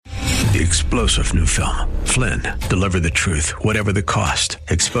the explosive new film, Flynn, deliver the truth, whatever the cost,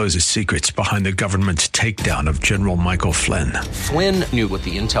 exposes secrets behind the government's takedown of General Michael Flynn. Flynn knew what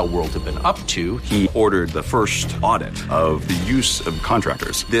the intel world had been up to. He ordered the first audit of the use of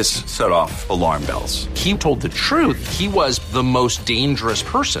contractors. This set off alarm bells. He told the truth. He was the most dangerous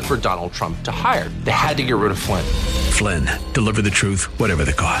person for Donald Trump to hire. They had to get rid of Flynn. Flynn, deliver the truth, whatever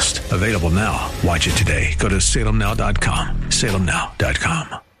the cost. Available now. Watch it today. Go to salemnow.com.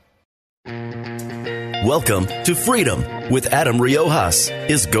 salemnow.com. Welcome to Freedom with Adam Riojas.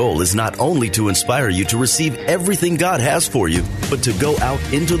 His goal is not only to inspire you to receive everything God has for you, but to go out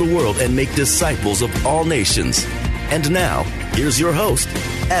into the world and make disciples of all nations. And now, here's your host,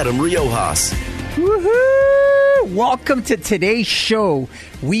 Adam Riojas. Woohoo! Welcome to today's show.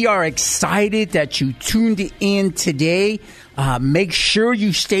 We are excited that you tuned in today. Make sure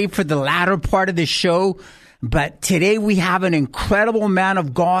you stay for the latter part of the show. But today we have an incredible man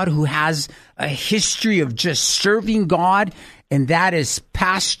of God who has a history of just serving God, and that is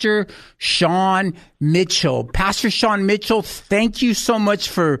Pastor Sean Mitchell. Pastor Sean Mitchell, thank you so much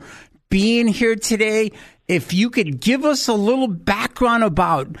for being here today. If you could give us a little background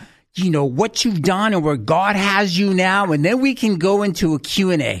about, what you've done and where God has you now, and then we can go into a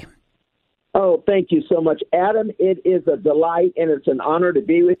Q&A. Oh, thank you so much, Adam. It is a delight, and it's an honor to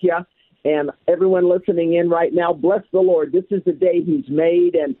be with you. And everyone listening in right now, bless the Lord. This is the day He's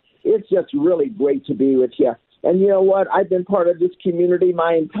made, and it's just really great to be with you. And you know what? I've been part of this community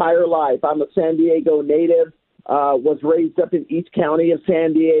my entire life. I'm a San Diego native, was raised up in East County of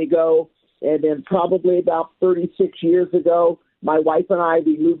San Diego, and then probably about 36 years ago, my wife and I,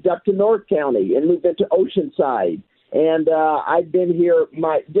 we moved up to North County and moved into Oceanside. And I've been here,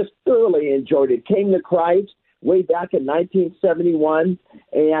 just thoroughly enjoyed it. Came to Christ way back in 1971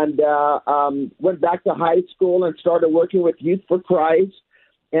 and went back to high school and started working with Youth for Christ.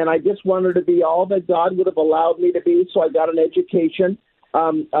 And I just wanted to be all that God would have allowed me to be, so I got an education.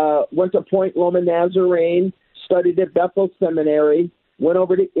 Went to Point Loma Nazarene, studied at Bethel Seminary, went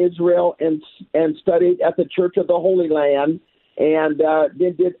over to Israel and studied at the Church of the Holy Land, and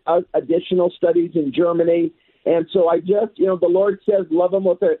then did additional studies in Germany. And so I just, the Lord says, love Him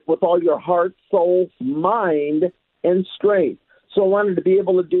with all your heart, soul, mind, and strength. So I wanted to be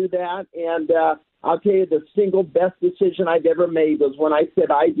able to do that. And I'll tell you, the single best decision I've ever made was when I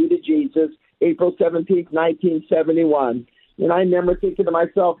said I do to Jesus, April 17th, 1971. And I remember thinking to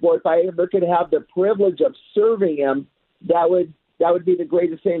myself, boy, if I ever could have the privilege of serving Him, that would be the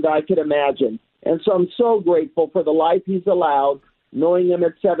greatest thing that I could imagine. And so I'm so grateful for the life He's allowed, knowing Him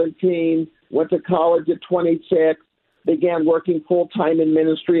at 17, went to college at 26, began working full-time in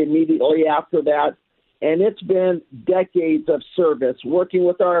ministry immediately after that. And it's been decades of service, working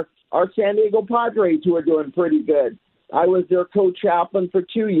with our San Diego Padres, who are doing pretty good. I was their co-chaplain for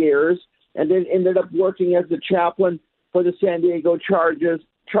 2 years and then ended up working as the chaplain for the San Diego Chargers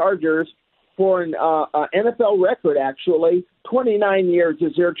for an NFL record, actually. 29 years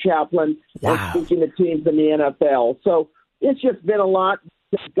as their chaplain. Wow. And speaking to teams in the NFL. So it's just been a lot.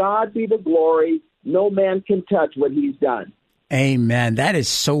 To God be the glory. No man can touch what He's done. Amen. That is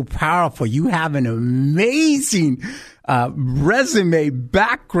so powerful. You have an amazing resume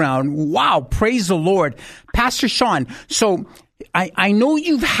background. Wow. Praise the Lord. Pastor Sean, so I know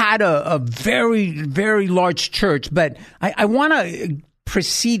you've had a very, very large church, but I want to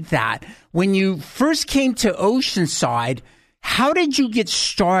precede that. When you first came to Oceanside, how did you get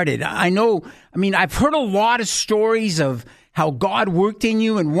started? I've heard a lot of stories of how God worked in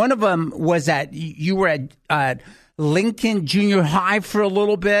you, and one of them was that you were at Lincoln Junior High for a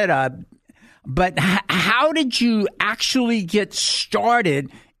little bit. But how did you actually get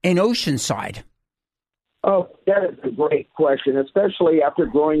started in Oceanside? Oh, that is a great question, especially after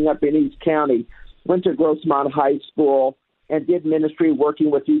growing up in East County. Went to Grossmont High School and did ministry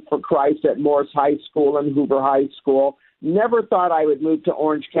working with Youth for Christ at Morris High School and Hoover High School. Never thought I would move to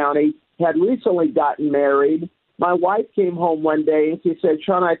Orange County. Had recently gotten married. My wife came home one day and she said,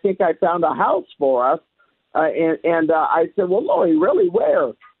 Sean, I think I found a house for us. And I said, well, Lori, really,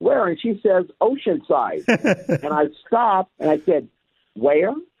 where? And she says, Oceanside. And I stopped and I said,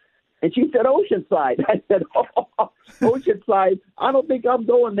 where? And she said, Oceanside. I said, oh, Oceanside, I don't think I'm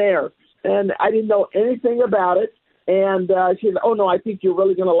going there. And I didn't know anything about it. And she said, oh, no, I think you're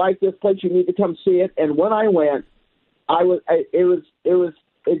really going to like this place. You need to come see it. And when I went,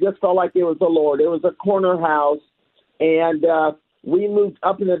 it just felt like it was the Lord. It was a corner house. And we moved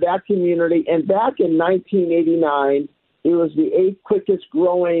up into that community. And back in 1989, it was the 8th quickest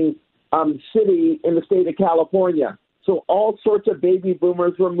growing city in the state of California. So all sorts of baby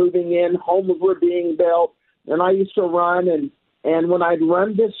boomers were moving in, homes were being built, and I used to run and And when I'd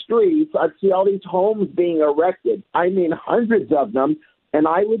run the streets, I'd see all these homes being erected. I mean, hundreds of them. And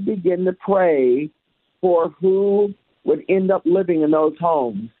I would begin to pray for who would end up living in those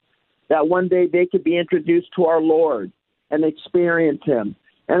homes, that one day they could be introduced to our Lord and experience him.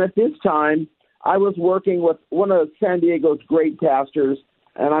 And at this time, I was working with one of San Diego's great pastors,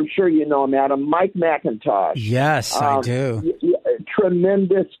 and I'm sure you know him, Adam, Mike McIntosh. Yes, I do.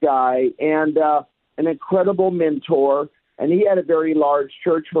 Tremendous guy and an incredible mentor. And he had a very large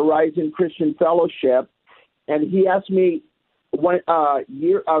church, Horizon Christian Fellowship. And he asked me about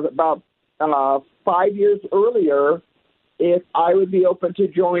 5 years earlier if I would be open to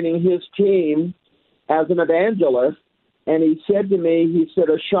joining his team as an evangelist. And he said to me,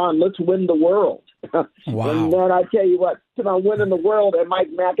 Sean, let's win the world. Wow. And then I tell you what, about winning the world, and Mike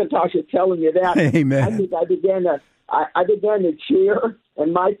McIntosh is telling you that. Amen. I think I began to cheer,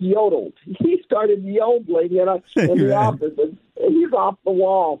 and Mike yodeled. He started yodeling in the office, and he's off the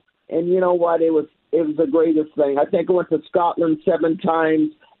wall. And you know what? It was the greatest thing. I think I went to Scotland 7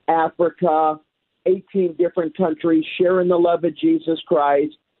 times, Africa, 18 different countries, sharing the love of Jesus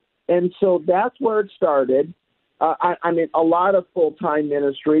Christ. And so that's where it started. I mean, a lot of full-time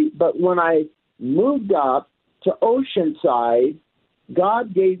ministry. But when I moved up to Oceanside,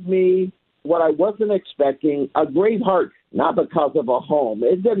 God gave me what I wasn't expecting, a great heart, not because of a home.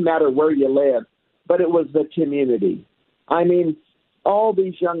 It didn't matter where you live, but it was the community. I mean, all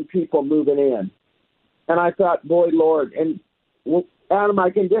these young people moving in. And I thought, boy, Lord. And, Adam, I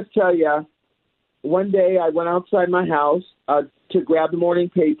can just tell you, one day I went outside my house to grab the morning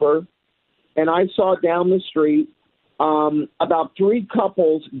paper, and I saw down the street about 3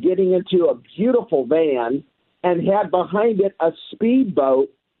 couples getting into a beautiful van and had behind it a speedboat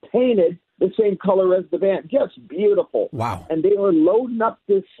painted the same color as the van. Just beautiful. Wow. And they were loading up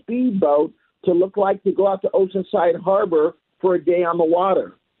this speedboat to look like to go out to Oceanside Harbor for a day on the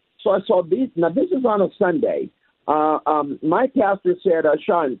water. So I saw these. Now, this is on a Sunday. My pastor said,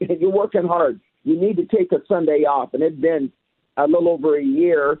 Sean, you're working hard. You need to take a Sunday off. And it had been a little over a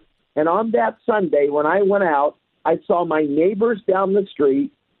year. And on that Sunday, when I went out, I saw my neighbors down the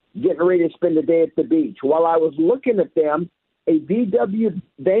street getting ready to spend the day at the beach. While I was looking at them, a VW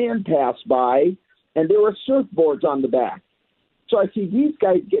van passed by, and there were surfboards on the back. So I see these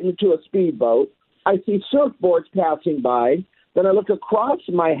guys getting into a speedboat. I see surfboards passing by. Then I look across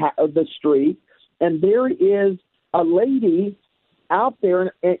the street, and there is a lady out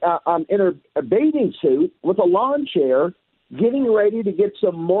there in her bathing suit with a lawn chair, getting ready to get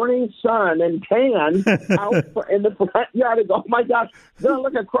some morning sun and tan out in the front yard. I go, oh, my gosh. Then I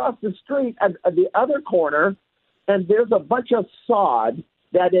look across the street at the other corner, and there's a bunch of sod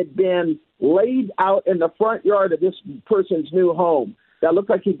that had been laid out in the front yard of this person's new home that looked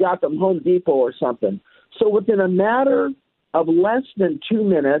like he got from Home Depot or something. So within a matter of less than 2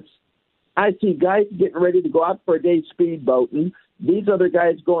 minutes, I see guys getting ready to go out for a day speedboating, these other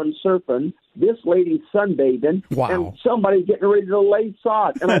guys going surfing, this lady sunbathing, wow, and somebody getting ready to lay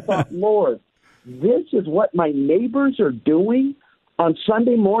sod. And I thought, Lord, this is what my neighbors are doing on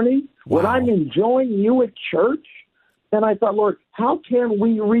Sunday morning when I'm enjoying you at church? And I thought, Lord, how can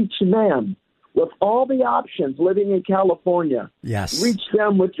we reach them with all the options living in California? Yes. Reach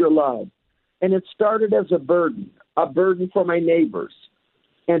them with your love. And it started as a burden for my neighbors.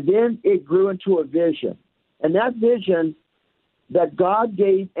 And then it grew into a vision. And that vision that God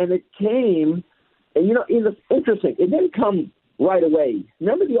gave, and it came, and you know, it was interesting. It didn't come right away.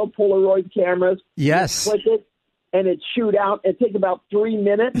 Remember the old Polaroid cameras? Yes. You click it, and it'd shoot out. It'd take about 3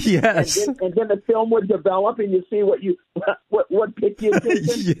 minutes. Yes. And then the film would develop, and you see what pic you've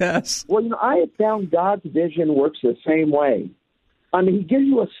taken. Yes. Well, you know, I have found God's vision works the same way. I mean, he gives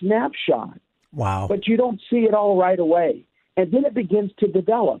you a snapshot. Wow. But you don't see it all right away. And then it begins to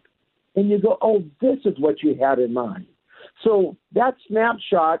develop. And you go, oh, this is what you had in mind. So that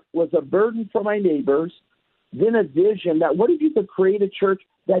snapshot was a burden for my neighbors, then a vision that what if you could create a church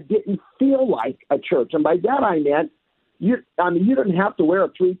that didn't feel like a church? And by that I meant, you didn't have to wear a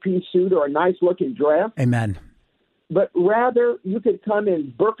 3-piece suit or a nice-looking dress. Amen. But rather, you could come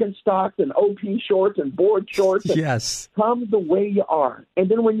in Birkenstocks and OP shorts and board shorts. And yes. Come the way you are. And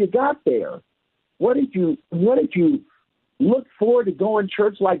then when you got there, what did you look forward to going to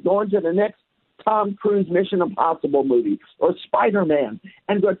church like going to the next Tom Cruise Mission Impossible movie or Spider-Man?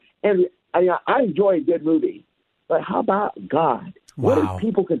 And I enjoy a good movie. But how about God? Wow. What if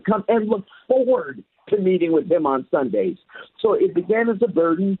people could come and look forward to meeting with him on Sundays? So it began as a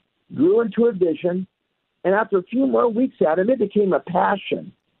burden, grew into a vision, and after a few more weeks at it became a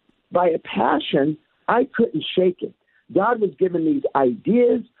passion. By a passion, I couldn't shake it. God was giving these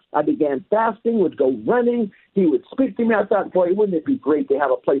ideas. I began fasting, would go running. He would speak to me. I thought, boy, wouldn't it be great to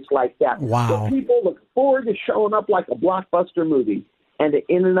have a place like that? Wow. So people look forward to showing up like a blockbuster movie, and it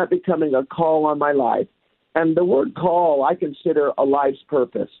ended up becoming a call on my life. And the word call, I consider a life's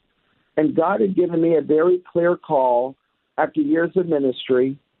purpose. And God had given me a very clear call after years of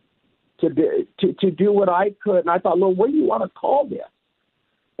ministry to do what I could. And I thought, Lord, what do you want to call this?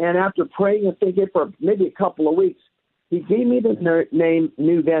 And after praying and thinking for maybe a couple of weeks, he gave me the name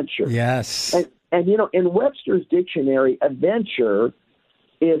New Venture. Yes. And you know, in Webster's dictionary, a venture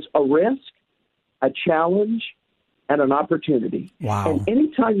is a risk, a challenge, and an opportunity. Wow. And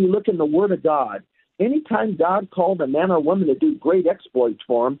anytime you look in the Word of God, anytime God called a man or woman to do great exploits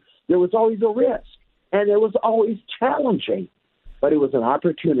for him, there was always a risk, and it was always challenging. But it was an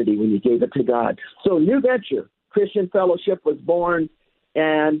opportunity when you gave it to God. So New Venture, Christian Fellowship was born,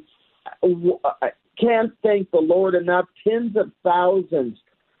 and I can't thank the Lord enough. Tens of thousands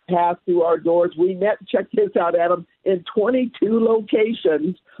passed through our doors. We met, check this out, Adam, in 22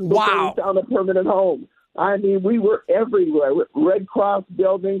 locations before Wow. we found a permanent home. I mean, we were everywhere. Red Cross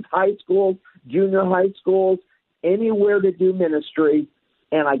buildings, high schools, junior high schools, anywhere to do ministry.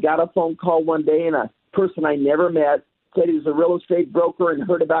 And I got a phone call one day, and a person I never met said he was a real estate broker and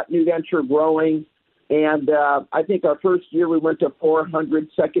heard about New Venture growing. And I think our first year we went to 400,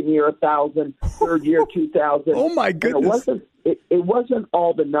 second year 1,000, third year 2,000. Oh, my goodness. And it wasn't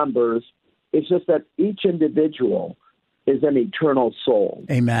all the numbers. It's just that each individual is an eternal soul.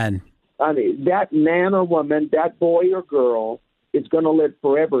 Amen. I mean, that man or woman, that boy or girl is going to live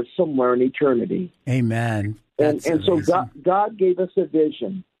forever somewhere in eternity. Amen. And so God gave us a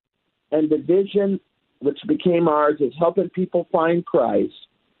vision. And the vision, which became ours, is helping people find Christ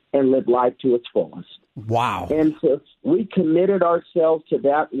and live life to its fullest. Wow. And so we committed ourselves to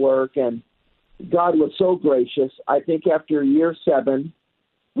that work, and God was so gracious. I think after year 7,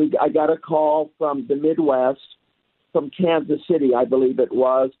 I got a call from the Midwest, from Kansas City, I believe it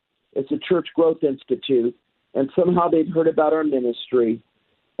was. It's a Church Growth Institute, and somehow they'd heard about our ministry,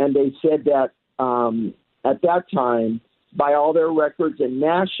 and they said that at that time, by all their records and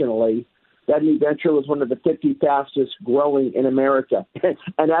nationally, that New Venture was one of the 50 fastest growing in America.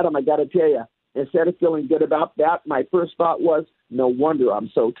 And Adam, I got to tell you, instead of feeling good about that, my first thought was, no wonder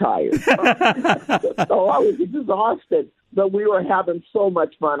I'm so tired. So I was exhausted, but we were having so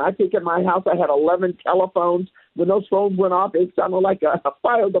much fun. I think in my house I had 11 telephones. When those phones went off, it sounded like a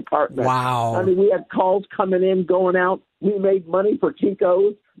fire department. Wow. I mean, we had calls coming in, going out. We made money for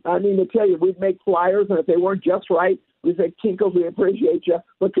Kinko's. I mean, to tell you, we'd make flyers, and if they weren't just right, we said, Kinko's, we appreciate you,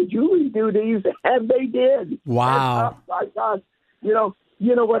 but could you redo these? And they did. Wow. And, oh, my gosh.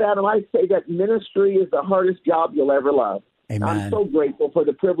 You know what, Adam? I say that ministry is the hardest job you'll ever love. Amen. I'm so grateful for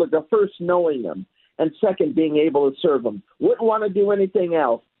the privilege of first knowing them, and second, being able to serve them. Wouldn't want to do anything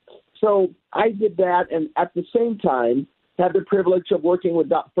else. So I did that, and at the same time, had the privilege of working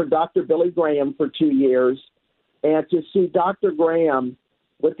for Dr. Billy Graham for 2 years, and to see Dr. Graham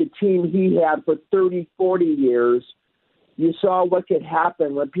with the team he had for 30, 40 years, you saw what could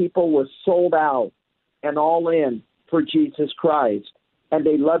happen when people were sold out and all in for Jesus Christ, and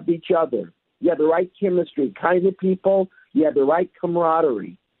they loved each other. You had the right chemistry, kind of people, you had the right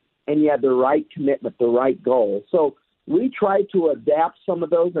camaraderie, and you had the right commitment, the right goal. So we tried to adapt some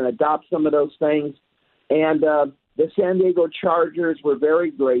of those and adopt some of those things, and the San Diego Chargers were very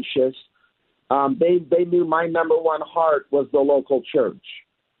gracious. They knew my number one heart was the local church.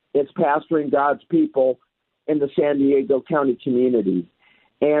 It's pastoring God's people in the San Diego County community.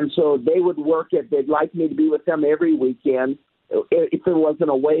 And so they would work it. They'd like me to be with them every weekend if there was an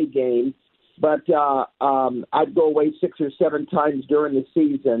away game. But I'd go away 6 or 7 times during the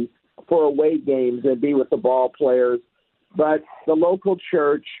season for away games and be with the ball players. But the local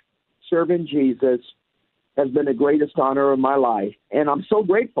church, serving Jesus, has been the greatest honor of my life. And I'm so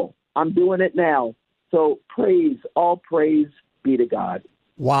grateful. I'm doing it now. So all praise be to God.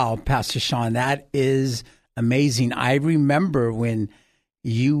 Wow, Pastor Sean, that is amazing. I remember when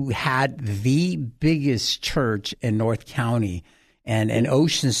you had the biggest church in North County and in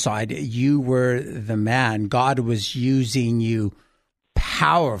Oceanside, you were the man. God was using you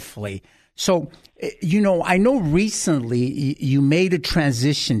powerfully. So, I know recently you made a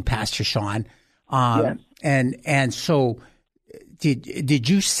transition, Pastor Sean. Yes. And so did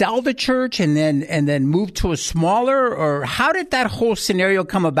you sell the church and then move to a smaller, or how did that whole scenario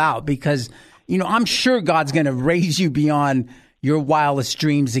come about? Because, I'm sure God's going to raise you beyond your wildest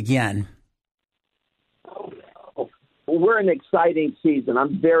dreams again. We're in an exciting season.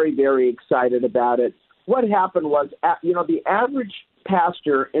 I'm very, very excited about it. What happened was, the average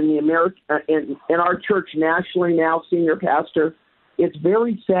pastor in the in our church nationally now, senior pastor, it's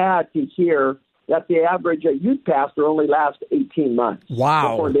very sad to hear that the average youth pastor only lasts 18 months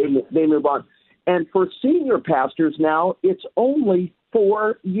before they move on. And for senior pastors now, it's only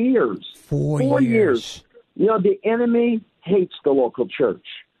 4 years. 4 years. You know, the enemy hates the local church,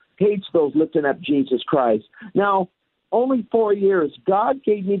 hates those lifting up Jesus Christ. Now, only 4 years. God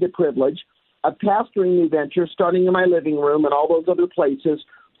gave me the privilege of pastoring New Venture, starting in my living room and all those other places,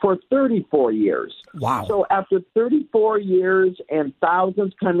 for 34 years. Wow. So after 34 years and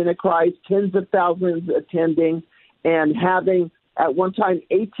thousands coming to Christ, tens of thousands attending, and having at one time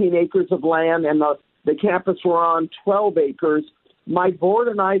 18 acres of land, and the campus were on 12 acres, my board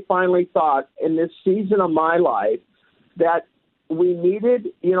and I finally thought in this season of my life that we needed,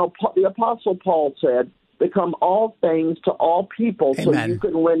 you know, the Apostle Paul said, become all things to all people. Amen. So you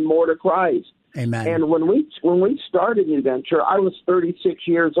can win more to Christ. Amen. And when we started New Venture, I was 36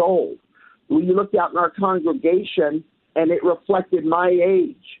 years old. We looked out in our congregation, and it reflected my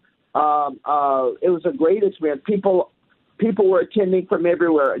age. It was a great experience. People were attending from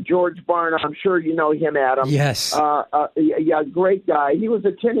everywhere. George Barna, I'm sure you know him, Adam. Yes. Yeah, great guy. He was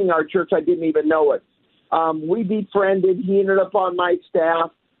attending our church. I didn't even know it. We befriended. He ended up on my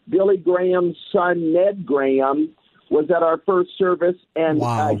staff. Billy Graham's son, Ned Graham, was at our first service, and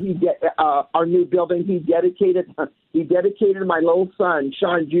wow. Our new building. He dedicated my little son,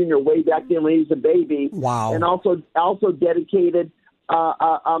 Sean Jr., way back then when he was a baby. Wow! And also dedicated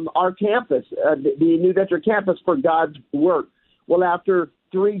our campus, the New Venture campus, for God's work. Well, after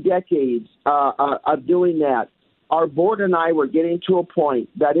 3 decades of doing that, our board and I were getting to a point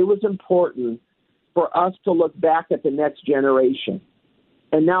that it was important for us to look back at the next generation.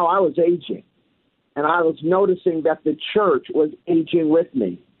 And now I was aging, and I was noticing that the church was aging with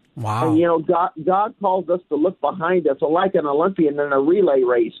me. Wow. And, you know, God calls us to look behind us, like an Olympian in a relay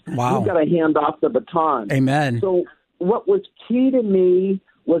race. Wow. We've got to hand off the baton. Amen. So what was key to me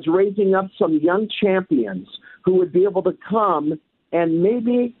was raising up some young champions who would be able to come, and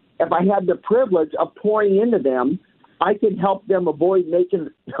maybe if I had the privilege of pouring into them, I could help them avoid making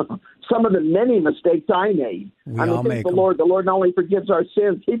some of the many mistakes I made. Thank the Lord. The Lord not only forgives our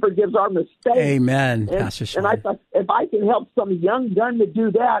sins, He forgives our mistakes. Amen, Pastor Sean. And I thought, if I can help some young gun to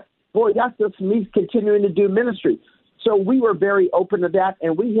do that, boy, that's just me continuing to do ministry. So we were very open to that,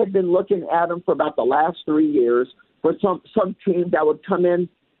 and we had been looking at them for about the last 3 years for some team that would come in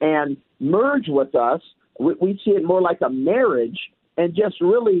and merge with us. We see it more like a marriage, and just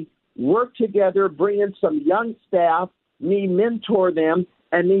really work together, bring in some young staff, me mentor them,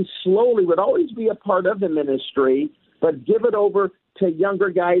 and me slowly would always be a part of the ministry, but give it over to younger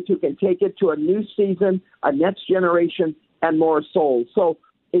guys who can take it to a new season, a next generation, and more souls. So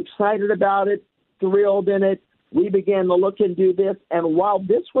excited about it, thrilled in it. We began to look and do this, and while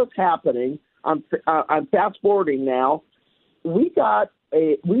this was happening, I'm fast forwarding now. We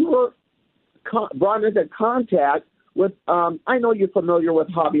were brought into contact with, I know you're familiar with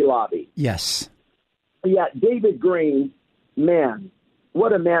Hobby Lobby. Yes. Yeah, David Green, man,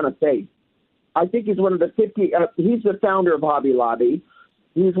 what a man of faith. I think he's one of the 50, he's the founder of Hobby Lobby.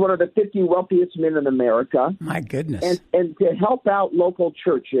 He's one of the 50 wealthiest men in America. My goodness. And to help out local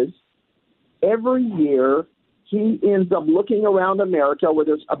churches, every year he ends up looking around America where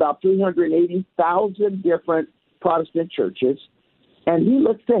there's about 380,000 different Protestant churches, and he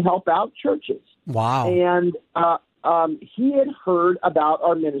looks to help out churches. Wow. And he had heard about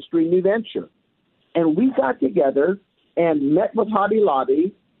our ministry, New Venture. And we got together and met with Hobby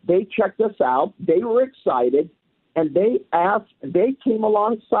Lobby. They checked us out. They were excited, and they came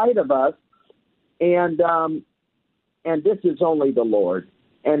alongside of us, and this is only the Lord.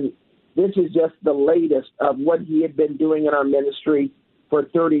 And this is just the latest of what he had been doing in our ministry for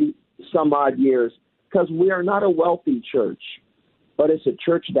 30 some odd years, because we are not a wealthy church, but it's a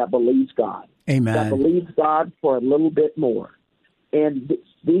church that believes God. Amen. That believes God for a little bit more. And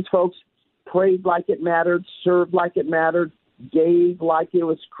these folks prayed like it mattered, served like it mattered, gave like it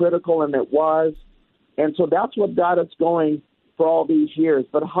was critical, and it was. And so that's what got us going for all these years.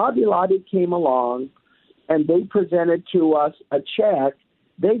 But Hobby Lobby came along, and they presented to us a check.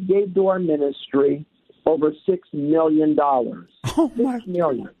 They gave to our ministry over $6 million. Oh, my. $6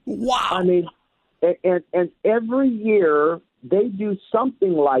 million. Wow. I mean, and every year they do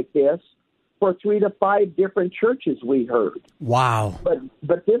something like this for 3 to 5 different churches, we heard. Wow.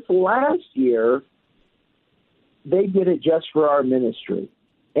 But this last year, they did it just for our ministry.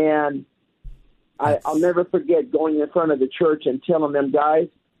 And I'll never forget going in front of the church and telling them, guys,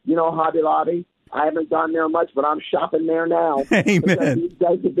 you know, Hobby Lobby, I haven't gone there much, but I'm shopping there now. Amen. Because these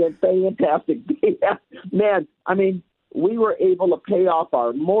guys have been fantastic. Man, I mean, we were able to pay off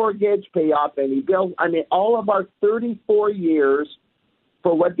our mortgage, pay off any bills. I mean, all of our 34 years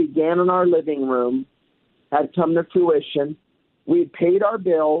for what began in our living room had come to fruition. We had paid our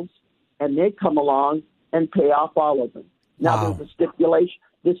bills, and they come along and pay off all of them. Now, there's a stipulation.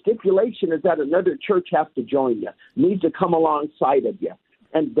 The stipulation is that another church has to join you, needs to come alongside of you.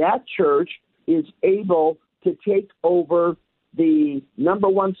 And that church is able to take over the number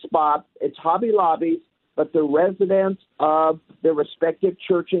one spot. It's Hobby Lobby's, but the residents of the respective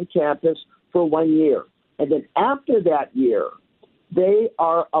church and campus for 1 year. And then after that year, they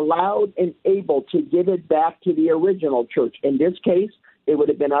are allowed and able to give it back to the original church. In this case, it would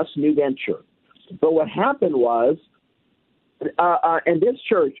have been us, New Venture. But what happened was, and this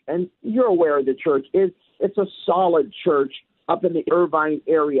church, and you're aware of the church, it's a solid church up in the Irvine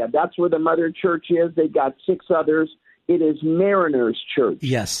area. That's where the mother church is. They've got 6 others. It is Mariners Church.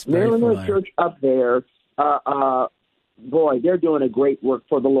 Yes, Mariners Church up there. Boy, they're doing a great work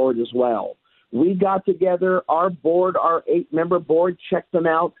for the Lord as well. We got together, our board, our 8-member board, checked them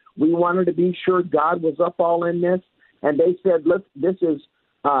out. We wanted to be sure God was up all in this. And they said, look, this is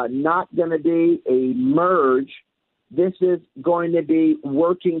not going to be a merge. This is going to be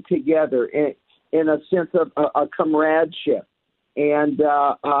working together in a sense of a comradeship. And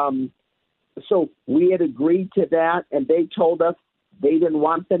so we had agreed to that, and they told us they didn't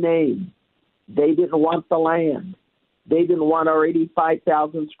want the name. They didn't want the land. They didn't want our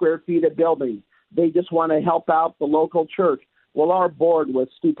 85,000 square feet of building. They just want to help out the local church. Well, our board was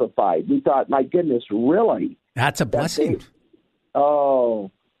stupefied. We thought, my goodness, really? That's a blessing.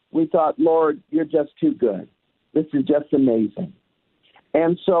 We thought, Lord, you're just too good. This is just amazing.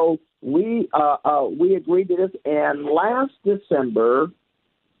 And so we agreed to this. And last December,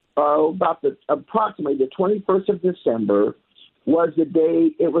 approximately the 21st of December, was the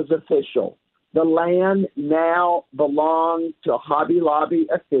day it was official. The land now belonged to Hobby Lobby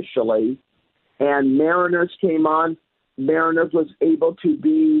officially, and Mariners came on. Mariners was able to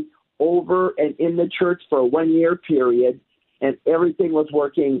be over and in the church for a 1-year period, and everything was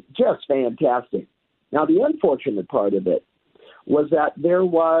working just fantastic. Now, the unfortunate part of it was that there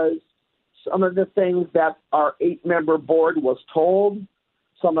was some of the things that our 8-member board was told,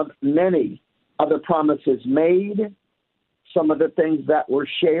 many of the promises made, some of the things that were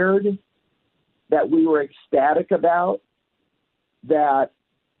shared that we were ecstatic about, that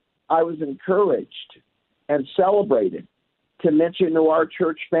I was encouraged and celebrated to mention to our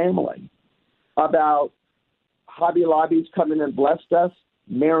church family about Hobby Lobby's coming and blessed us.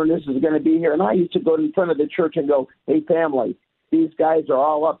 Mariners is going to be here. And I used to go in front of the church and go, hey, family, these guys are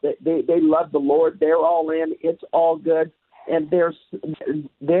all up. They love the Lord. They're all in. It's all good. And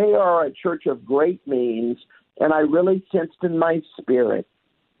they are a church of great means. And I really sensed in my spirit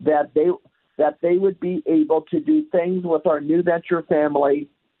that they would be able to do things with our New Venture family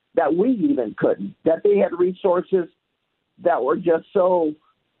that we even couldn't, that they had resources that were just so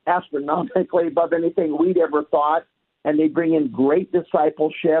astronomically above anything we'd ever thought, and they bring in great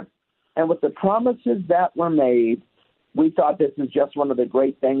discipleship. And with the promises that were made, we thought this is just one of the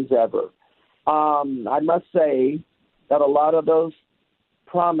great things ever. I must say that a lot of those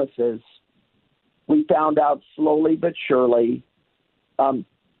promises, we found out slowly but surely,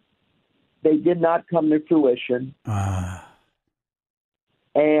 they did not come to fruition.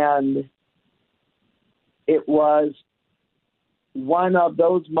 And it was one of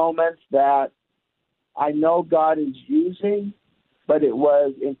those moments that I know God is using, but it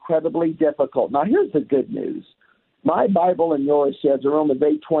was incredibly difficult. Now, here's the good news. My Bible and yours says in Romans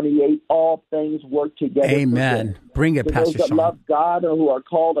 8:28, all things work together. Amen. Bring it, Pastor Sean. Those that love God and who are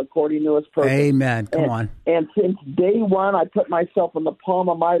called according to his purpose. Amen. Come on. And since day one, I put myself in the palm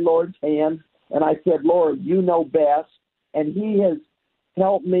of my Lord's hand, and I said, Lord, you know best. And he has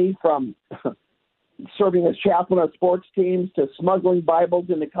helped me from serving as chaplain of sports teams to smuggling Bibles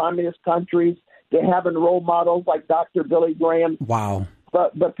into communist countries to having role models like Dr. Billy Graham. Wow.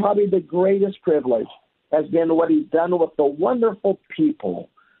 But probably the greatest privilege has been what he's done with the wonderful people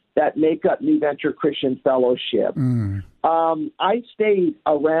that make up New Venture Christian Fellowship. I stayed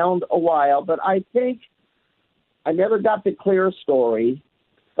around a while, but I think I never got the clear story,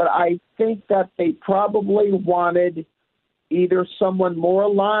 but I think that they probably wanted either someone more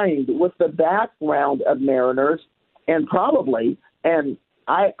aligned with the background of Mariners, and probably, and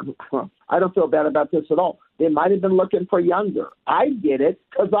I don't feel bad about this at all, they might have been looking for younger. I get it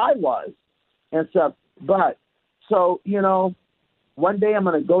because I was. And so, one day I'm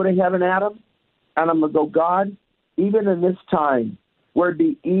going to go to heaven, Adam, and I'm going to go, God, even in this time where it'd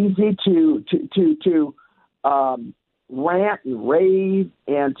be easy to rant and rave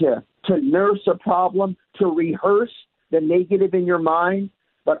and to nurse a problem, to rehearse the negative in your mind,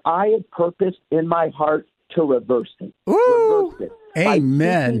 but I had purposed in my heart to reverse it. Ooh. Reverse it.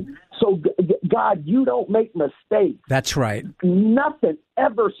 Amen. So, God, you don't make mistakes. That's right. Nothing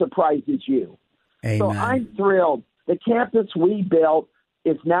ever surprises you. Amen. So I'm thrilled. The campus we built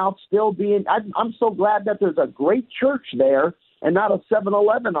is now still being, I'm so glad that there's a great church there and not a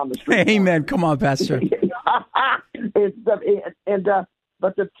 7-Eleven on the street. Amen. Come on, Pastor.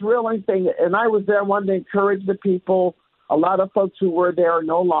 But the thrilling thing, and I was there, wanted to encourage the people. A lot of folks who were there are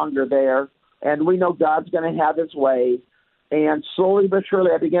no longer there, and we know God's going to have his way. And slowly but surely,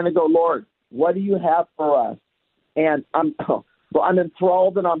 I began to go, Lord, what do you have for us? And I'm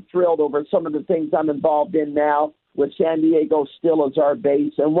enthralled and I'm thrilled over some of the things I'm involved in now, with San Diego still as our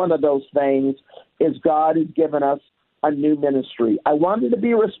base. And one of those things is God has given us a new ministry. I wanted to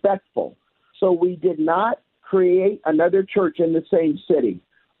be respectful, so we did not create another church in the same city.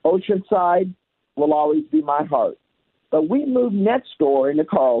 Oceanside will always be my heart. But we moved next door into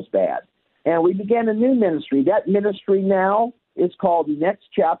Carlsbad, and we began a new ministry. That ministry now is called Next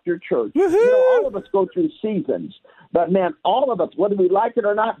Chapter Church. Woo-hoo! You know, all of us go through seasons, but man, all of us, whether we like it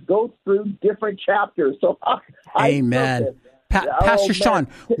or not, go through different chapters. So, Amen. Pastor Sean,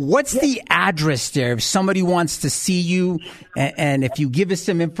 what's the address there if somebody wants to see you and if you give us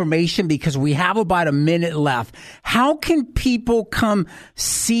some information, because we have about a minute left? How can people come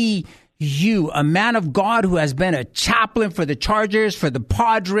see you, a man of God who has been a chaplain for the Chargers, for the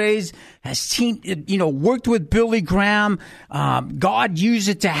Padres, has worked with Billy Graham. God used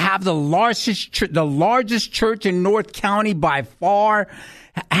it to have the largest church in North County by far.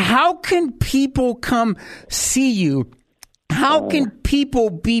 How can people come see you? How can people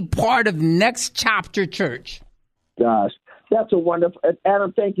be part of Next Chapter Church? Gosh, that's a wonderful...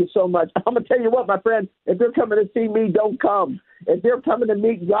 Adam, thank you so much. I'm going to tell you what, my friend, if they're coming to see me, don't come. If they're coming to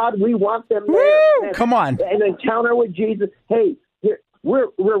meet God, we want them there. Woo! Come on. An encounter with Jesus. Hey, we're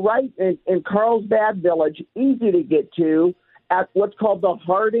right in Carlsbad Village, easy to get to, at what's called the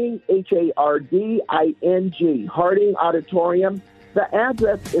Harding, Harding, Harding Auditorium. The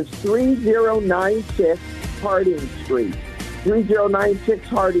address is 3096 Harding Street. 3096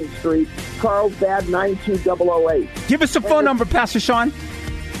 Harding Street, Carlsbad 92008. Give us a phone number, Pastor Sean.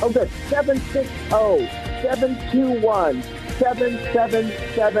 Okay,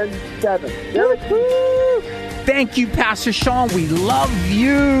 760-721-7777. Thank you, Pastor Sean. We love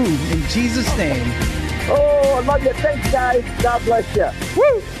you. In Jesus' name. Oh, I love you. Thanks, guys. God bless you.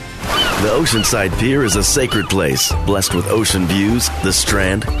 Woo! The Oceanside Pier is a sacred place, blessed with ocean views, the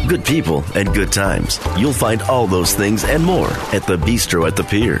Strand, good people, and good times. You'll find all those things and more at the Bistro at the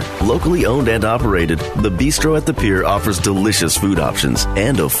Pier. Locally owned and operated, the Bistro at the Pier offers delicious food options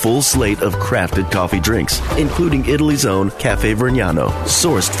and a full slate of crafted coffee drinks, including Italy's own Cafe Vergnano,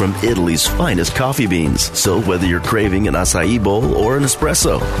 sourced from Italy's finest coffee beans. So whether you're craving an acai bowl or an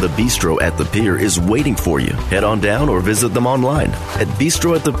espresso, the Bistro at the Pier is waiting for you. Head on down or visit them online at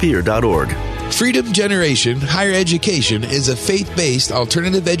bistroatthepier.org. Freedom Generation Higher Education is a faith-based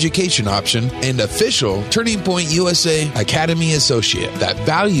alternative education option and official Turning Point USA Academy associate that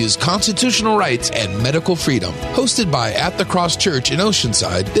values constitutional rights and medical freedom. Hosted by At the Cross Church in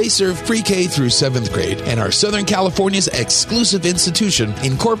Oceanside, they serve pre-K through 7th grade and are Southern California's exclusive institution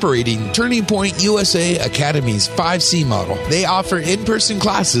incorporating Turning Point USA Academy's 5C model. They offer in-person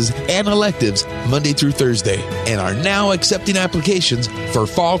classes and electives Monday through Thursday and are now accepting applications for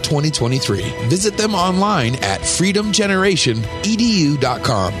fall 2023. Visit them online at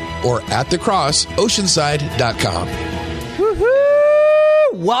freedomgenerationedu.com or at thecrossoceanside.com.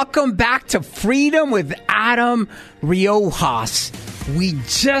 Woohoo! Welcome back to Freedom with Adam Riojas. We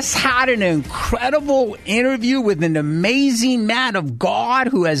just had an incredible interview with an amazing man of God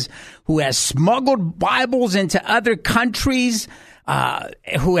who has smuggled Bibles into other countries.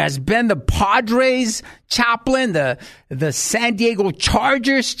 Who has been the Padres chaplain, the San Diego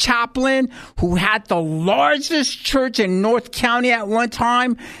Chargers chaplain, who had the largest church in North County at one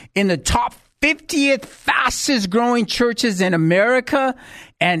time, in the top 50th fastest growing churches in America.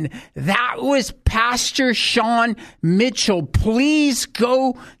 And that was Pastor Sean Mitchell. Please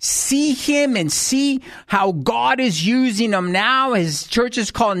go see him and see how God is using him now. His church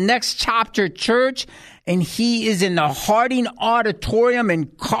is called Next Chapter Church, and he is in the Harding Auditorium in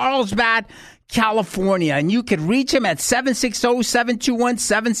Carlsbad, California. And you can reach him at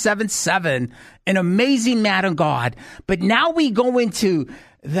 760-721-777. An amazing man of God. But now we go into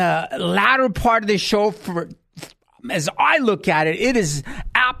the latter part of the show. As I look at it, it is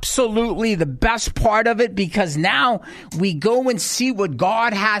absolutely the best part of it, because now we go and see what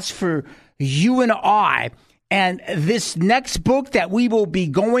God has for you and I. And this next book that we will be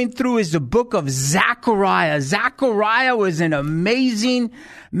going through is the book of Zechariah. Zechariah was an amazing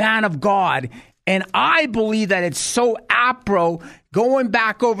man of God. And I believe that it's so apropos going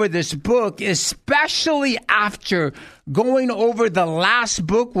back over this book, especially after going over the last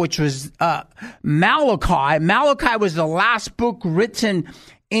book, which was Malachi. Malachi was the last book written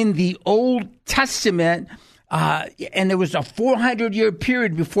in the Old Testament, and there was a 400-year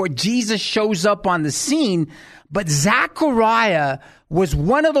period before Jesus shows up on the scene. But Zechariah was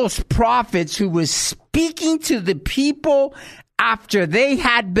one of those prophets who was speaking to the people after they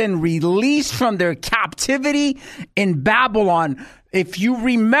had been released from their captivity in Babylon. If you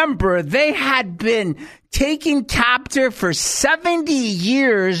remember, they had been taken captive for 70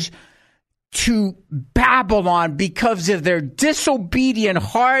 years to Babylon because of their disobedient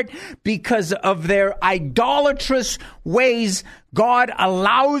heart, because of their idolatrous ways. God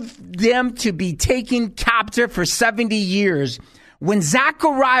allowed them to be taken captive for 70 years. When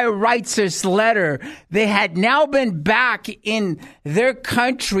Zechariah writes this letter, they had now been back in their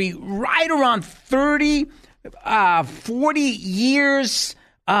country right around 40 years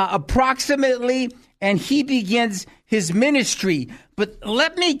approximately, and he begins his ministry. But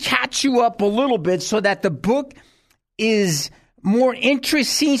let me catch you up a little bit so that the book is more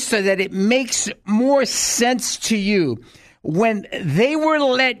interesting, so that it makes more sense to you. When they were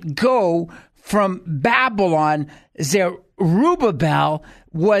let go from Babylon, Zerubbabel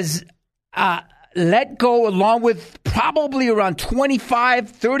was let go along with probably around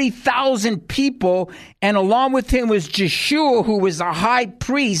 30,000 people. And along with him was Jeshua, who was a high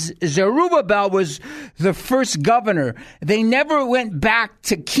priest. Zerubbabel was the first governor. They never went back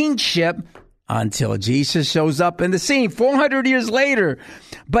to kingship until Jesus shows up in the scene 400 years later.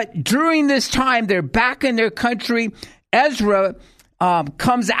 But during this time, they're back in their country. Ezra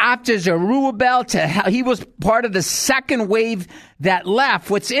comes after Zerubbabel. He was part of the second wave that left.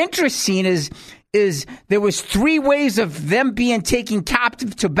 What's interesting is there was 3 waves of them being taken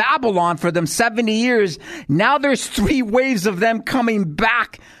captive to Babylon for them 70 years. Now there's 3 waves of them coming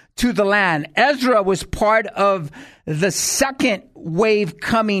back to the land. Ezra was part of the second wave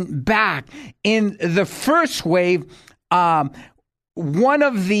coming back. In the first wave, one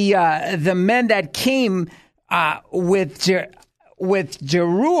of the men that came with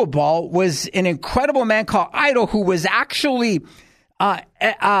Zerubbabel was an incredible man called Iddo, who was actually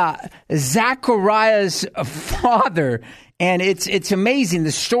Zechariah's father. And it's amazing.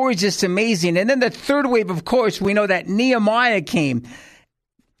 The story's just amazing. And then the third wave, of course, we know that Nehemiah came.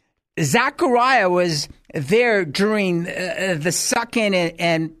 Zechariah was there during the second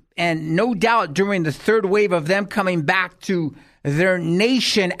and no doubt during the third wave of them coming back to their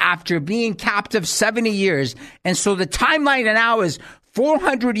nation after being captive 70 years. And so the timeline now is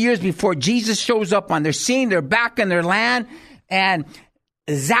 400 years before Jesus shows up on their scene. They're back in their land. And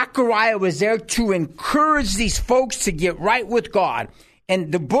Zechariah was there to encourage these folks to get right with God.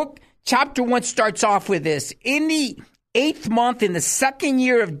 And the book, chapter 1, starts off with this. In the 8th month, in the 2nd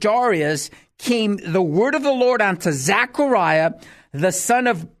year of Darius, came the word of the Lord unto Zechariah, the son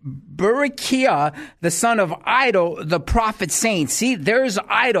of Berechiah, the son of Iddo, the prophet, saying, see, there's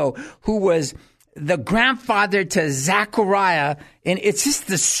Iddo, who was the grandfather to Zechariah. And it's just,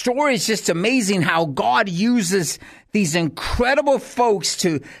 the story is just amazing how God uses these incredible folks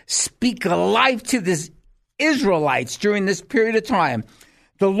to speak life to these Israelites during this period of time.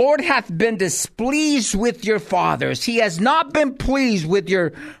 The Lord hath been displeased with your fathers. He has not been pleased with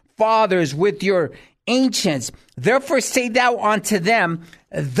your fathers, with your ancients. Therefore say thou unto them,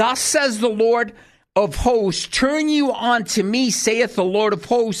 thus says the Lord of hosts, turn you unto me, saith the Lord of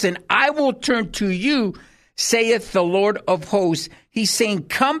hosts, and I will turn to you, saith the Lord of hosts. He's saying,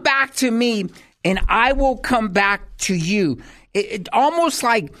 come back to me, and I will come back to you. It almost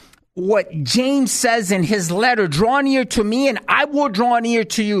like what James says in his letter, draw near to me and I will draw near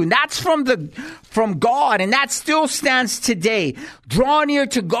to you. And that's from God, and that still stands today. Draw near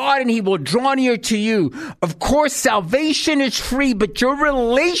to God and he will draw near to you. Of course, salvation is free, but your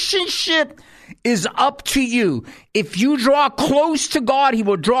relationship is up to you. If you draw close to God, he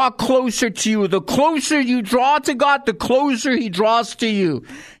will draw closer to you. The closer you draw to God, the closer he draws to you.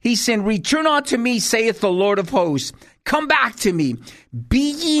 He said, return unto me, saith the Lord of hosts. Come back to me.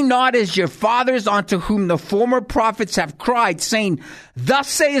 Be ye not as your fathers, unto whom the former prophets have cried, saying, thus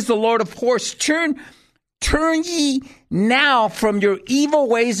says the Lord of hosts, turn ye now from your evil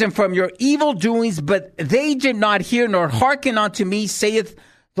ways and from your evil doings. But they did not hear nor hearken unto me, saith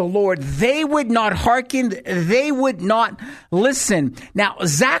the Lord. They would not hearken. They would not listen. Now,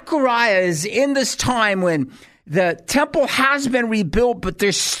 Zechariah is in this time when the temple has been rebuilt, but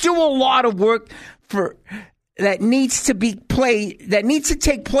there's still a lot of work that needs to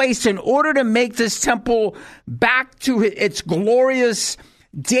take place in order to make this temple back to its glorious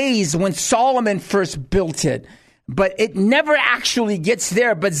days when Solomon first built it. but it never actually gets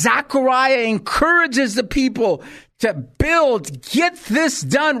there. But Zechariah encourages the people to build, get this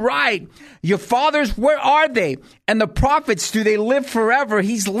done right. Your fathers, where are they? And the prophets, do they live forever?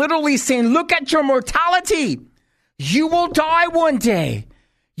 He's literally saying, look at your mortality. You will die one day.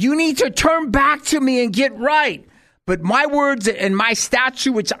 You need to turn back to me and get right. But my words and my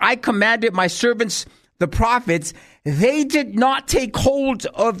statute, which I commanded my servants, the prophets, they did not take hold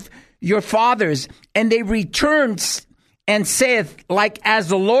of your fathers, and they returned and saith, like as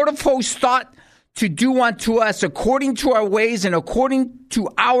the Lord of hosts thought to do unto us, according to our ways and according to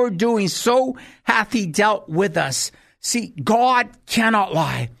our doing, so hath he dealt with us. See, God cannot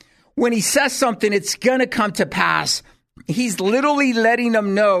lie. When he says something, it's going to come to pass. He's literally letting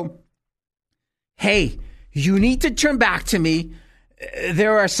them know, hey, you need to turn back to me.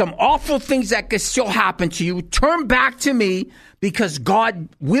 There are some awful things that could still happen to you. Turn back to me because God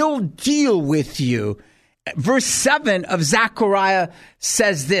will deal with you. Verse 7 of Zechariah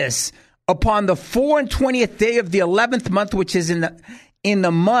says this, upon the 24th day of the 11th month, which is in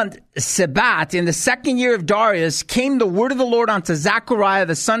the month Sebat, in the second year of Darius, came the word of the Lord unto Zechariah,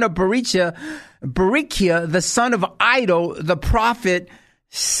 the son of Berechiah, the son of Iddo, the prophet,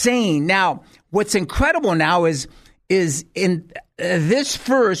 saying. Now, what's incredible now is in this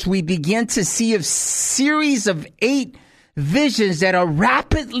verse, we begin to see a series of 8 visions that are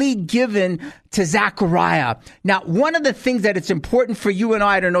rapidly given to Zechariah. Now, one of the things that it's important for you and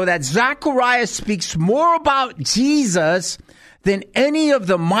I to know that Zechariah speaks more about Jesus than any of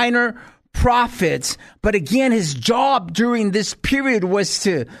the minor prophets. But again, his job during this period was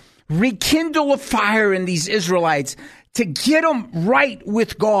to rekindle a fire in these Israelites, to get them right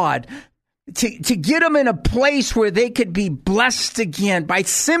with God, to get them in a place where they could be blessed again by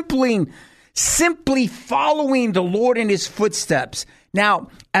simply following the Lord in his footsteps. Now,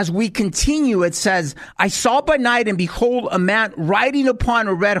 as we continue, it says, I saw by night, and behold, a man riding upon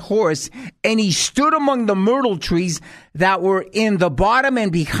a red horse, and he stood among the myrtle trees that were in the bottom,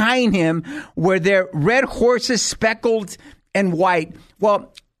 and behind him were their red horses, speckled and white.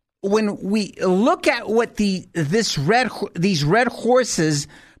 Well, when we look at what these red horses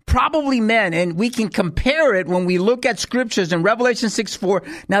probably meant, and we can compare it when we look at scriptures in Revelation 6:4.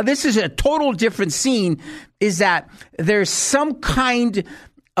 Now, this is a total different scene, is that there's some kind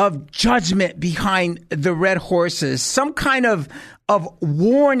of judgment behind the red horses, some kind of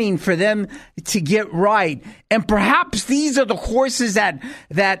warning for them to get right. And perhaps these are the horses that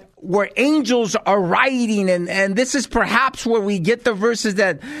where angels are riding. And this is perhaps where we get the verses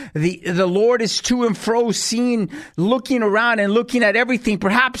that the Lord is to and fro, seeing, looking around and looking at everything.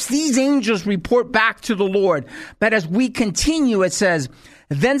 Perhaps these angels report back to the Lord. But as we continue, it says,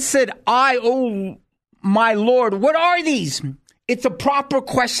 then said I, O my Lord, what are these? It's a proper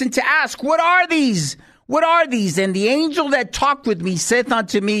question to ask. What are these? What are these? And the angel that talked with me saith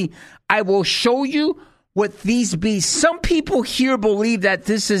unto me, I will show you what these be. Some people here believe that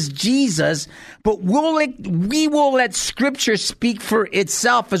this is Jesus, but we will let scripture speak for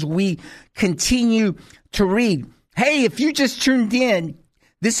itself as we continue to read. Hey, if you just tuned in,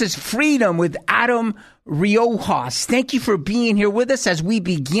 this is Freedom with Adam Riojas. Thank you for being here with us as we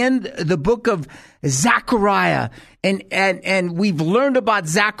begin the book of Zechariah. And we've learned about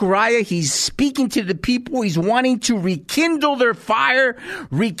Zechariah. He's speaking to the people. He's wanting to rekindle their fire,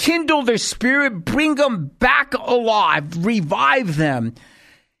 rekindle their spirit, bring them back alive, revive them.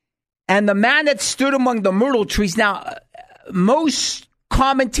 And the man that stood among the myrtle trees. Now, most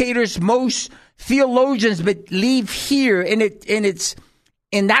commentators, most theologians believe here,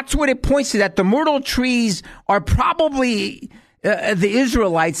 and that's what it points to, that the myrtle trees are probably the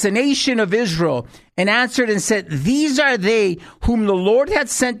Israelites, the nation of Israel, and answered and said, these are they whom the Lord had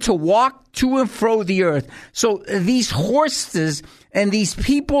sent to walk to and fro the earth. So these horses and these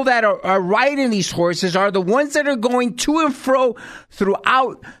people that are riding these horses are the ones that are going to and fro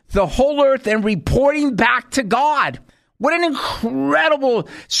throughout the whole earth and reporting back to God. What an incredible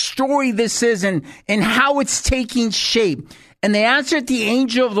story this is, and how it's taking shape. And they answered the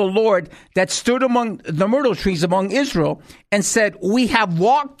angel of the Lord that stood among the myrtle trees among Israel and said, we have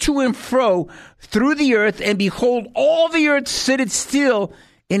walked to and fro through the earth, and behold, all the earth sitteth still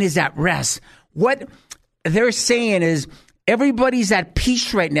and is at rest. What they're saying is everybody's at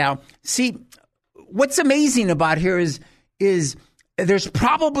peace right now. See, what's amazing about here is there's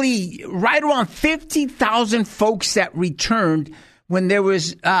probably right around 50,000 folks that returned when there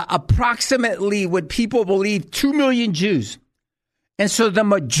was approximately what people believe 2 million Jews. And so the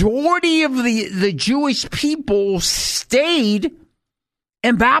majority of the Jewish people stayed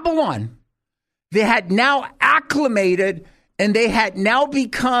in Babylon. They had now acclimated, and they had now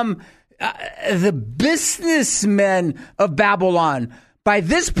become the businessmen of Babylon. By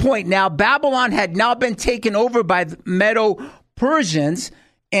this point now, Babylon had now been taken over by the Medo-Persians,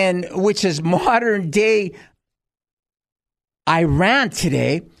 and which is modern day Iran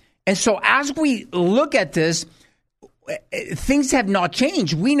today. And so as we look at this, things have not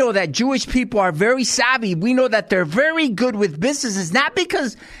changed. We know that Jewish people are very savvy. We know that they're very good with businesses,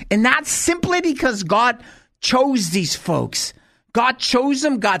 not simply because God chose these folks. God chose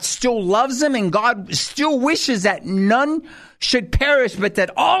them, God still loves them, and God still wishes that none should perish, but that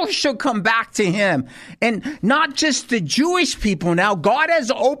all should come back to him. And not just the Jewish people now. God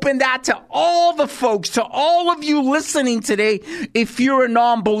has opened that to all the folks, to all of you listening today, if you're a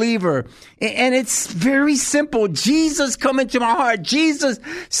non-believer. And it's very simple. Jesus, come into my heart. Jesus,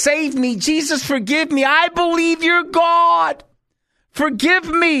 save me. Jesus, forgive me. I believe you're God. Forgive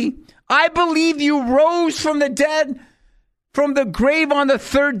me. I believe you rose from the dead, from the grave on the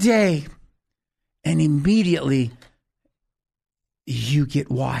third day. And immediately you get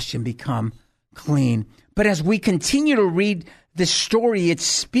washed and become clean. But as we continue to read the story, it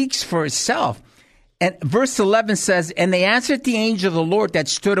speaks for itself. And verse 11 says, and they answered the angel of the Lord that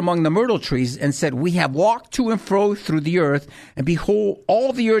stood among the myrtle trees and said, we have walked to and fro through the earth, and behold,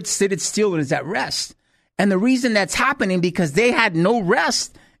 all the earth sitteth still and is at rest. And the reason that's happening, because they had no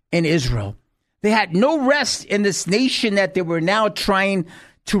rest in Israel. They had no rest in this nation that they were now trying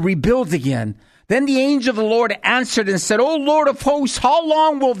to rebuild again. Then the angel of the Lord answered and said, O Lord of hosts, how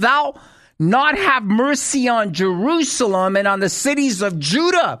long wilt thou not have mercy on Jerusalem and on the cities of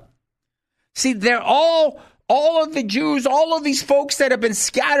Judah? See, they're all of the Jews, all of these folks that have been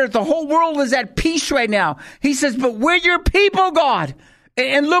scattered, the whole world is at peace right now. He says, but we're your people, God.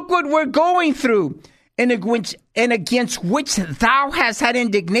 And look what we're going through. And against which thou hast had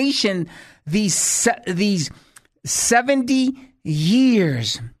indignation these 70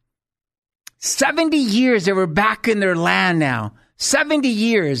 years. 70 years they were back in their land now. 70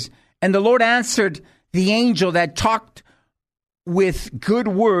 years. And the Lord answered the angel that talked with good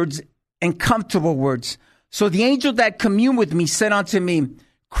words and comfortable words. So the angel that communed with me said unto me,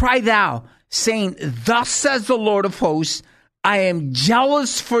 cry thou, saying, thus says the Lord of hosts, I am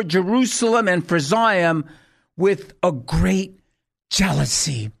jealous for Jerusalem and for Zion with a great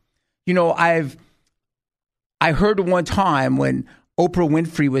jealousy. You know, I heard one time when Oprah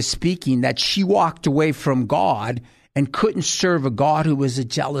Winfrey was speaking that she walked away from God and couldn't serve a God who was a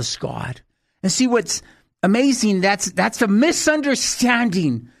jealous God. And see what's amazing, that's a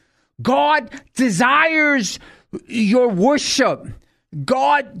misunderstanding. God desires your worship.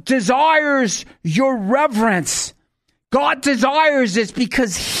 God desires your reverence. God desires this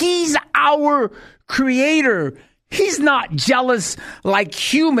because he's our creator. He's not jealous like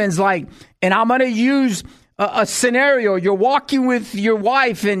humans, and I'm going to use a scenario. You're walking with your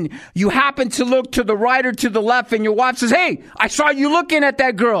wife and you happen to look to the right or to the left and your wife says, hey, I saw you looking at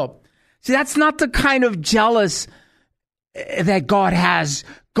that girl. See, that's not the kind of jealous that God has.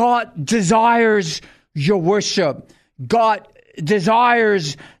 God desires your worship. God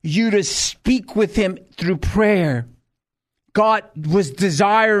desires you to speak with him through prayer. God was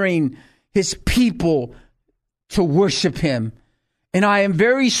desiring his people to worship him. And I am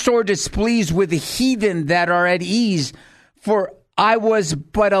very sore displeased with the heathen that are at ease, for I was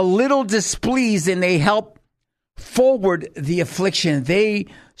but a little displeased, and they helped forward the affliction. They,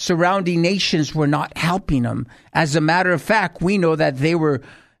 surrounding nations, were not helping them. As a matter of fact, we know that they were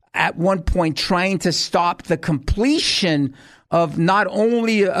at one point trying to stop the completion of not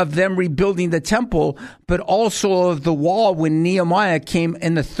only of them rebuilding the temple, but also of the wall when Nehemiah came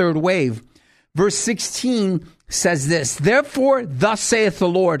in the third wave. Verse 16 says this, therefore, thus saith the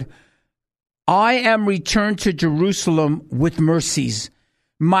Lord, I am returned to Jerusalem with mercies.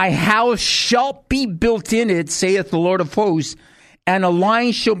 My house shall be built in it, saith the Lord of hosts, and a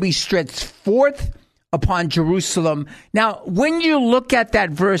line shall be stretched forth upon Jerusalem. Now, when you look at that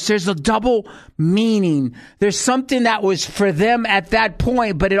verse, there's a double meaning. There's something that was for them at that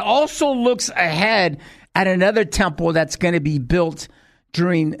point, but it also looks ahead at another temple that's going to be built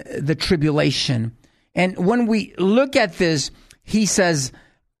during the tribulation. And when we look at this, he says,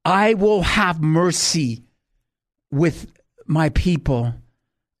 I will have mercy with my people.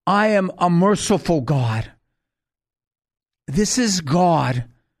 I am a merciful God. This is God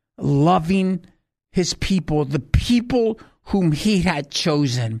loving his people, the people whom he had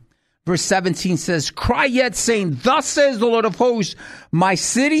chosen. Verse 17 says, cry yet, saying, thus says the Lord of hosts, my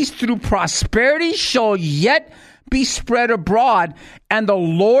cities through prosperity shall yet be spread abroad, and the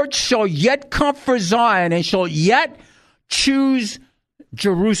Lord shall yet comfort Zion, and shall yet choose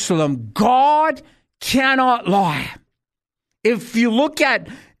Jerusalem. God cannot lie. If you look at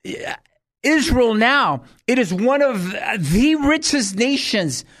Israel now, it is one of the richest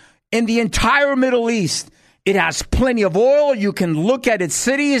nations in the entire Middle East. It has plenty of oil. You can look at its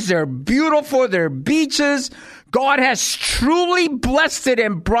cities. They're beautiful. They're beaches. God has truly blessed it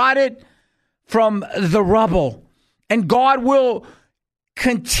and brought it from the rubble. And God will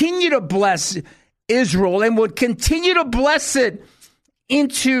continue to bless Israel and will continue to bless it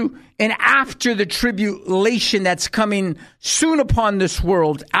into and after the tribulation that's coming soon upon this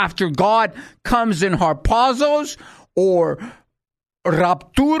world, after God comes in harpazos or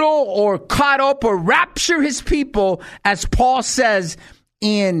rapturo or caught up or rapture his people, as Paul says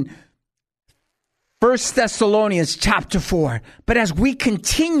in 1 Thessalonians chapter 4. But as we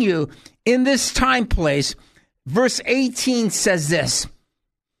continue in this time place, verse 18 says this: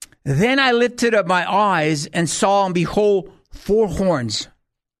 Then I lifted up my eyes and saw, and behold, 4 horns.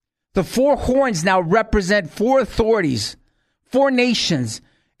 The 4 horns now represent 4 authorities, 4 nations.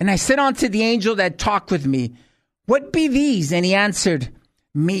 And I said unto the angel that talked with me, What be these? And he answered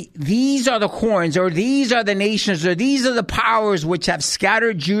me, These are the horns, or these are the nations, or these are the powers which have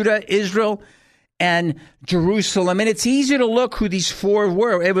scattered Judah, Israel, and Jerusalem. And it's easy to look who these 4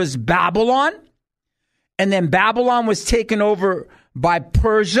 were. It was Babylon, and then Babylon was taken over by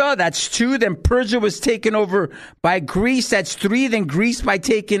Persia, that's 2. Then Persia was taken over by Greece, that's 3. Then Greece by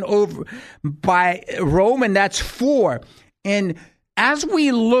taken over by Rome, and that's 4. And as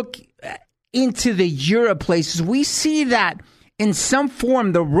we look into the Europe places, we see that in some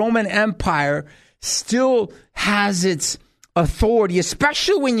form the Roman Empire still has its authority,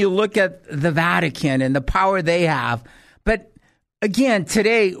 especially when you look at the Vatican and the power they have. But again,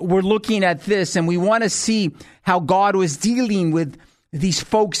 today we're looking at this and we want to see how God was dealing with these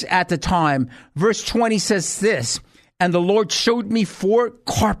folks at the time. Verse 20 says this, And the Lord showed me 4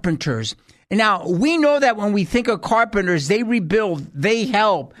 carpenters. And now we know that when we think of carpenters, they rebuild, they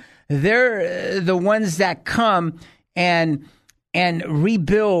help. They're the ones that come and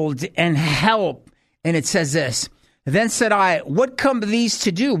rebuild and help. And it says this, Then said I, What come these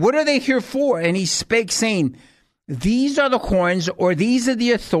to do? What are they here for? And he spake, saying, These are the horns, or these are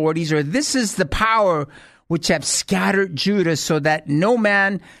the authorities, or this is the power which have scattered Judah, so that no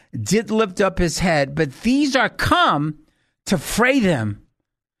man did lift up his head. But these are come to fray them,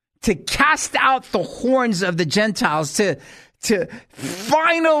 to cast out the horns of the Gentiles, to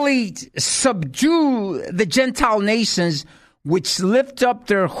finally subdue the Gentile nations which lift up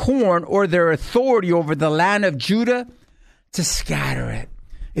their horn or their authority over the land of Judah, to scatter it.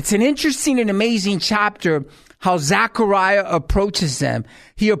 It's an interesting and amazing chapter how Zechariah approaches them.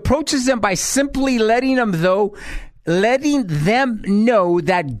 He approaches them by simply letting them know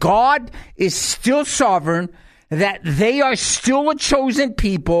that God is still sovereign, that they are still a chosen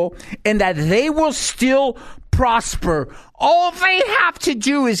people, and that they will still prosper. All they have to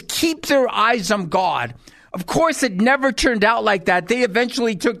do is keep their eyes on God. Of course, it never turned out like that. They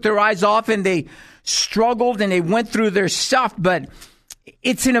eventually took their eyes off and they struggled and they went through their stuff. But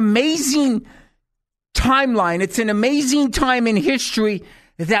it's an amazing timeline. It's an amazing time in history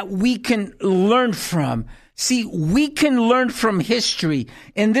that we can learn from. See, we can learn from history,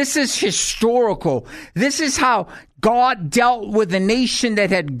 and this is historical. This is how God dealt with a nation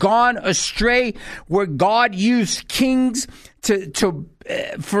that had gone astray, where God used kings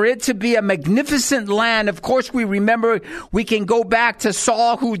for it to be a magnificent land. Of course, we remember, we can go back to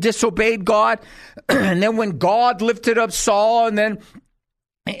Saul, who disobeyed God, and then when God lifted up Saul,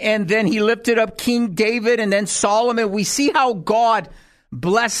 and then he lifted up King David and then Solomon. We see how God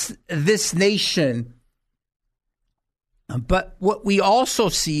blessed this nation. But what we also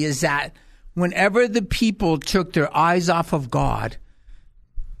see is that whenever the people took their eyes off of God,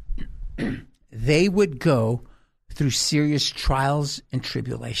 they would go through serious trials and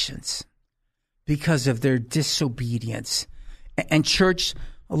tribulations because of their disobedience. And church,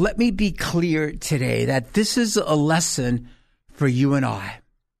 let me be clear today that this is a lesson for you and I.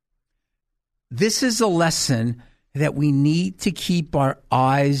 This is a lesson that we need to keep our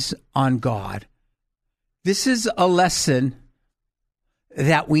eyes on God. This is a lesson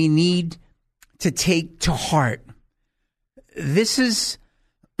that we need to take to heart. This is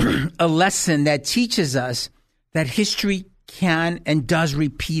a lesson that teaches us that history can and does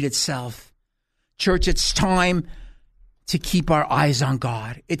repeat itself. Church, it's time to keep our eyes on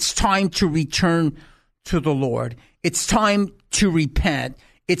God. It's time to return to the Lord. It's time to repent.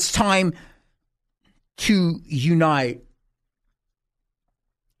 It's time to unite.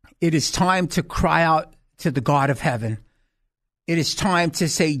 It is time to cry out to the God of heaven. It is time to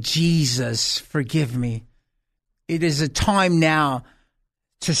say, Jesus, forgive me. It is a time now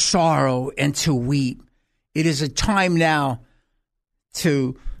to sorrow and to weep. It is a time now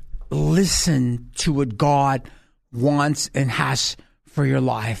to listen to what God wants and has for your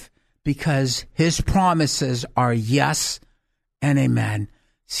life, because his promises are yes and amen.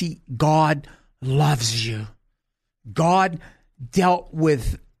 See, God loves you. God dealt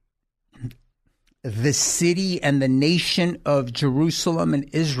with the city and the nation of Jerusalem and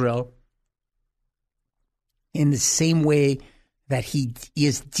Israel in the same way that he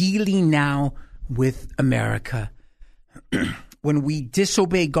is dealing now with America. When we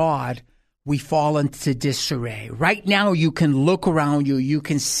disobey God, we fall into disarray. Right now, you can look around you. You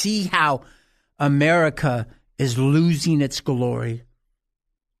can see how America is losing its glory.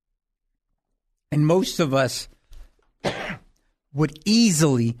 And most of us would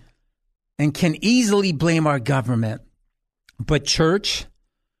easily and can easily blame our government. But church,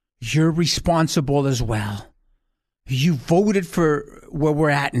 you're responsible as well. You voted for where we're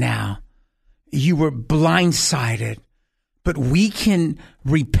at now. You were blindsided. But we can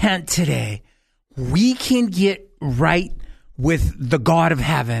repent today. We can get right with the God of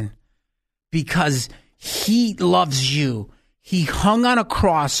heaven because he loves you. He hung on a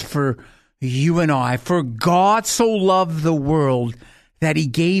cross for you and I. For God so loved the world that he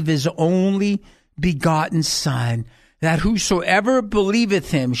gave his only begotten Son, that whosoever believeth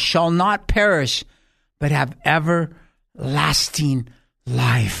him shall not perish, but have everlasting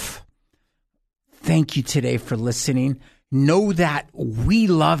life. Thank you today for listening. Know that we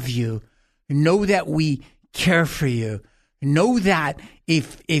love you. Know that we care for you. Know that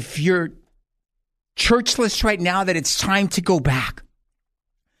if you're churchless right now, that it's time to go back.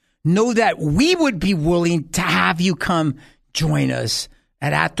 Know that we would be willing to have you come join us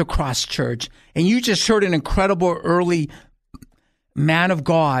at the Cross Church. And you just heard an incredible early man of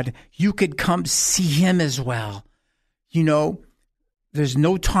God. You could come see him as well. You know, there's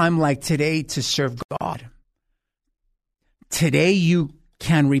no time like today to serve God. Today you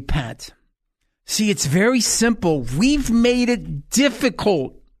can repent. See, it's very simple. We've made it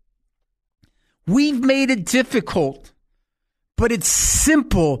difficult. We've made it difficult. But it's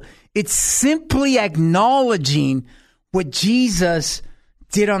simple. It's simply acknowledging what Jesus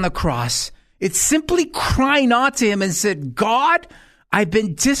did on the cross. It's simply crying out to him and said, God, I've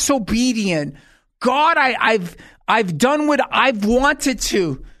been disobedient. God, I've done what I've wanted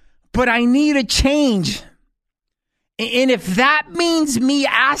to, but I need a change. And if that means me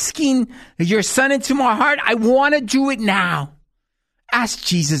asking your Son into my heart, I want to do it now. Ask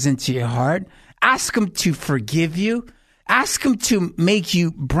Jesus into your heart. Ask him to forgive you. Ask him to make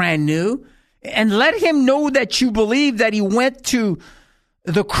you brand new. And let him know that you believe that he went to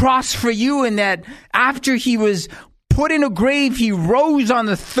the cross for you, and that after he was put in a grave, he rose on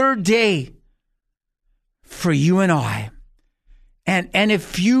the third day for you and I. And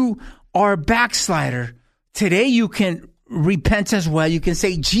if you are a backslider, today you can repent as well. You can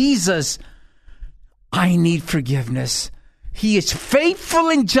say, Jesus, I need forgiveness. He is faithful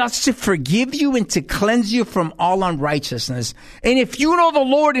and just to forgive you and to cleanse you from all unrighteousness. And if you know the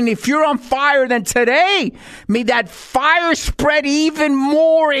Lord and if you're on fire, then today, may that fire spread even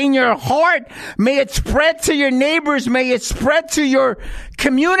more in your heart. May it spread to your neighbors. May it spread to your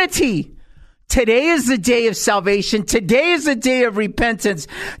community. Today is the day of salvation. Today is the day of repentance.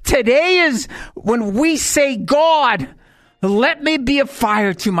 Today is when we say, God, let me be a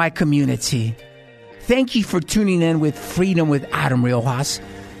fire to my community. Thank you for tuning in with Freedom with Adam Riojas.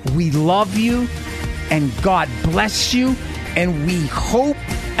 We love you and God bless you. And we hope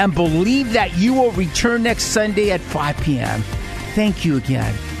and believe that you will return next Sunday at 5 p.m. Thank you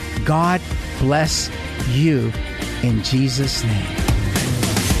again. God bless you in Jesus' name.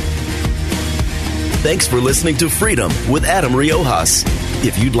 Thanks for listening to Freedom with Adam Riojas.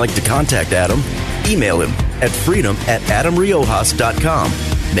 If you'd like to contact Adam, email him at freedom@adamriojas.com.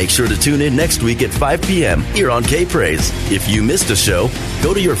 Make sure to tune in next week at 5 p.m. here on K-Praise. If you missed a show,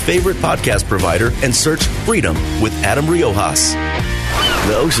 go to your favorite podcast provider and search Freedom with Adam Riojas.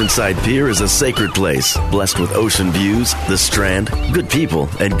 The Oceanside Pier is a sacred place, blessed with ocean views, the Strand, good people,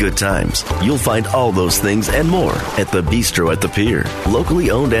 and good times. You'll find all those things and more at the Bistro at the Pier. Locally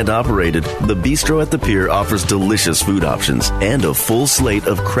owned and operated, the Bistro at the Pier offers delicious food options and a full slate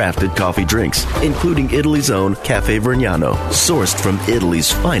of crafted coffee drinks, including Italy's own Cafe Vergnano, sourced from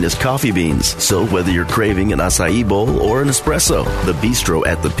Italy's finest coffee beans. So whether you're craving an acai bowl or an espresso, the Bistro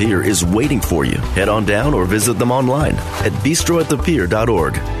at the Pier is waiting for you. Head on down or visit them online at bistroatthepier.org.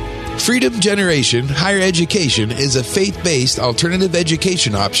 Freedom Generation Higher Education is a faith-based alternative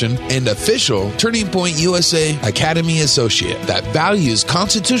education option and official Turning Point USA Academy associate that values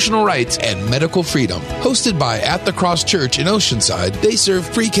constitutional rights and medical freedom. Hosted by At the Cross Church in Oceanside, they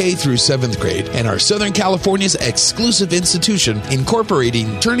serve pre-K through 7th grade and are Southern California's exclusive institution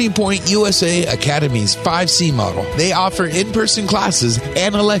incorporating Turning Point USA Academy's 5C model. They offer in-person classes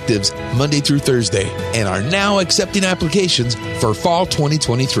and electives Monday through Thursday and are now accepting applications for fall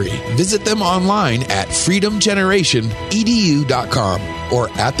 2023. Visit them online at freedomgenerationedu.com or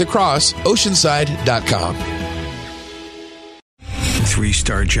atthecrossoceanside.com.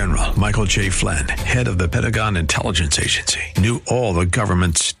 3-star General Michael J. Flynn, head of the Pentagon Intelligence Agency, knew all the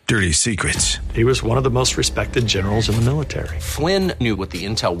government's dirty secrets. He was one of the most respected generals in the military. Flynn knew what the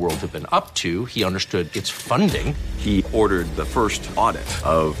intel world had been up to. He understood its funding. He ordered the first audit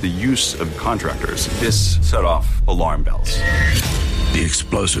of the use of contractors. This set off alarm bells. The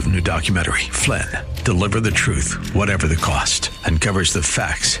explosive new documentary, Flynn, Deliver the Truth, Whatever the Cost, uncovers the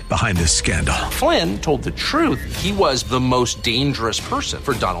facts behind this scandal. Flynn told the truth. He was the most dangerous person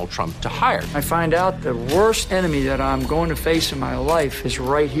for Donald Trump to hire. I find out the worst enemy that I'm going to face in my life is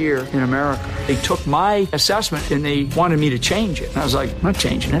right here in America. They took my assessment and they wanted me to change it. And I was like, I'm not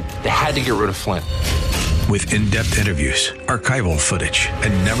changing it. They had to get rid of Flynn. With in-depth interviews, archival footage,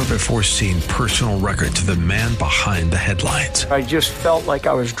 and never-before-seen personal records of the man behind the headlines. I just felt like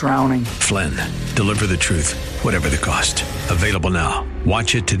I was drowning. Flynn, Deliver the Truth, Whatever the Cost. Available now.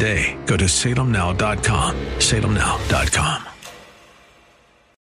 Watch it today. Go to salemnow.com. salemnow.com.